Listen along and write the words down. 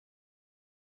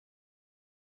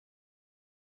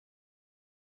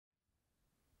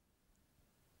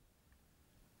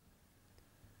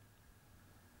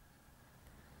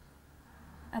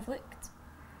I've looked.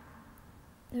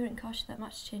 They wouldn't cost you that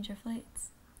much to change your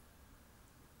flights.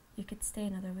 You could stay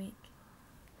another week.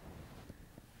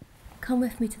 Come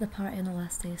with me to the party on the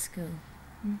last day of school.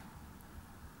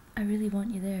 I really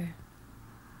want you there.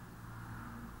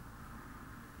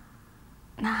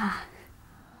 Nah.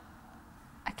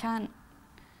 I can't.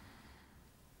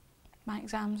 My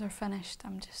exams are finished.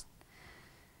 I'm just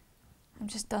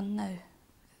done now.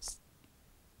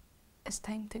 It's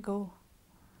time to go.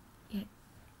 Yeah,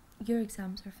 your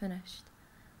exams are finished.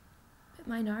 But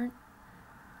mine aren't.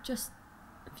 Just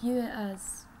view it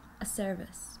as a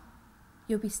service.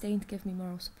 You'll be staying to give me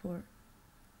moral support.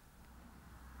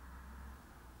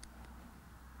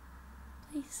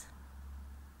 Please.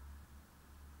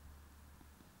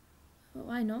 But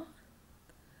why not?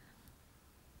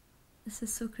 This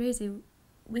is so crazy.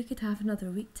 We could have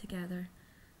another week together.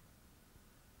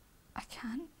 I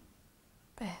can't,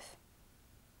 Beth.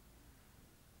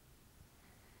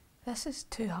 This is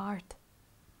too hard.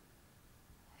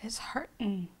 It's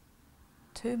hurting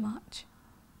too much.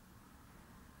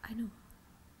 I know.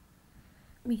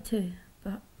 Me too,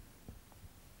 but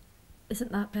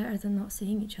isn't that better than not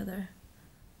seeing each other?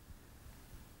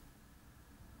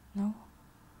 No.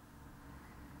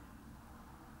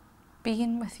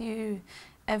 Being with you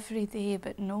every day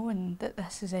but knowing that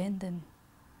this is ending,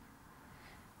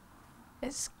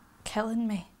 it's killing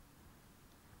me.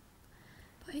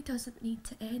 But it doesn't need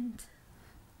to end.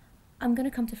 I'm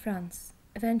gonna come to France,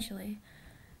 eventually.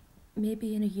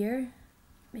 Maybe in a year,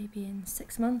 maybe in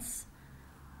 6 months,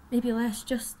 maybe less,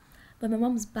 just when my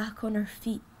mum's back on her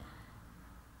feet.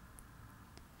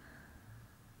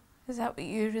 Is that what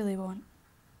you really want?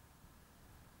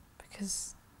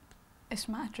 Because it's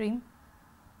my dream.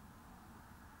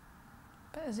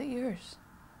 But is it yours?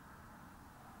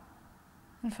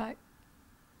 In fact,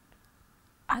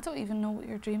 I don't even know what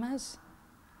your dream is.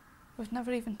 We've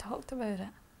never even talked about it.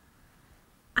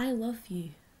 I love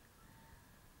you.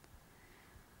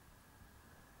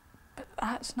 But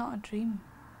that's not a dream.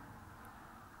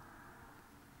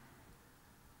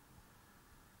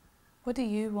 What do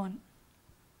you want?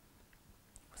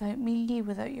 Without me,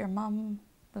 without your mum,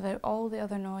 without all the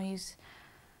other noise,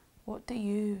 what do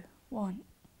you want?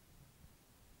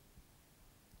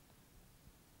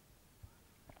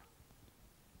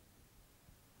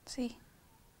 See?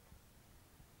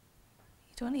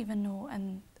 You don't even know,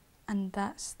 and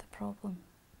that's the problem.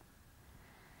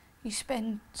 You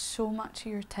spend so much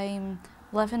of your time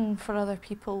living for other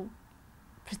people,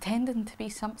 pretending to be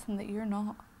something that you're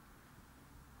not,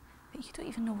 that you don't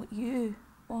even know what you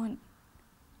want.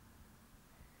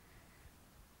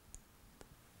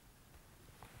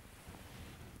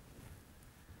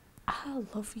 I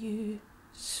love you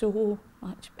so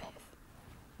much, Beth.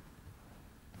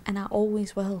 And I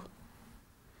always will.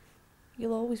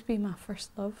 You'll always be my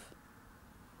first love.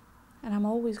 And I'm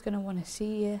always going to want to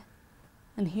see you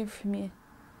and hear from you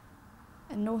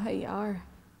and know how you are.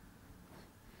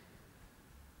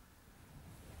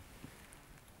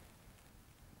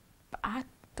 But I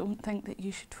don't think that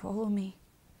you should follow me.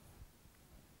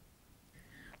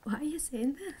 Why are you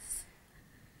saying this?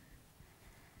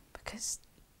 Because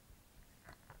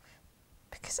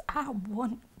I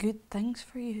want good things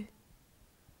for you.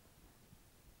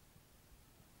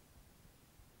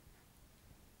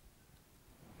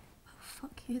 Well,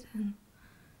 fuck you then.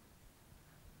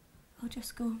 I'll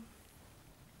just go.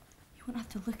 You won't have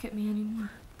to look at me anymore.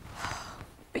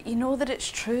 But you know that it's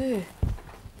true.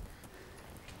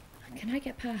 Can I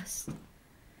get past?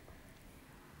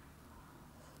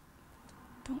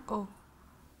 Don't go.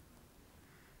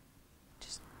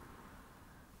 Just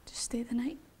stay the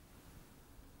night.